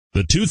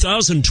The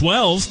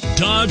 2012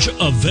 Dodge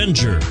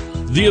Avenger.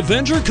 The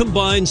Avenger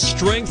combines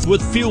strength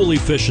with fuel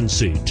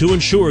efficiency to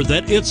ensure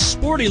that its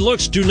sporty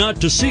looks do not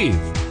deceive.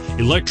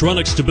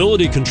 Electronic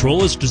stability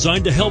control is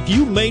designed to help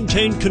you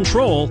maintain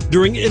control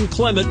during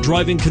inclement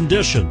driving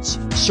conditions.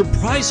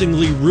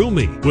 Surprisingly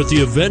roomy, with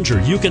the Avenger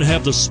you can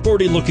have the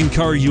sporty-looking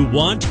car you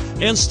want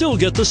and still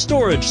get the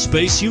storage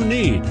space you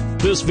need.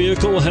 This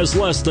vehicle has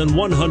less than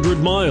 100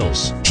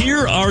 miles.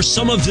 Here are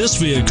some of this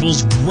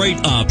vehicle's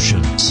great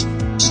options: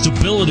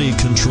 stability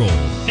control,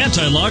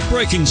 anti-lock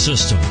braking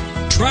system,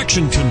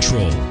 traction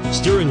control,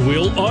 steering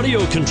wheel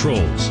audio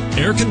controls,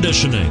 air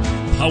conditioning,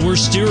 power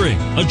steering,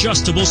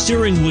 adjustable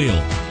steering wheel,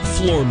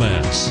 floor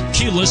mats,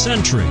 keyless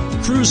entry,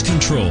 cruise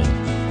control.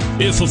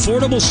 If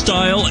affordable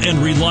style and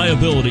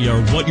reliability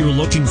are what you're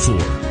looking for,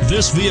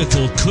 this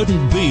vehicle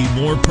couldn't be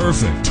more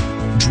perfect.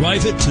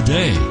 Drive it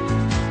today.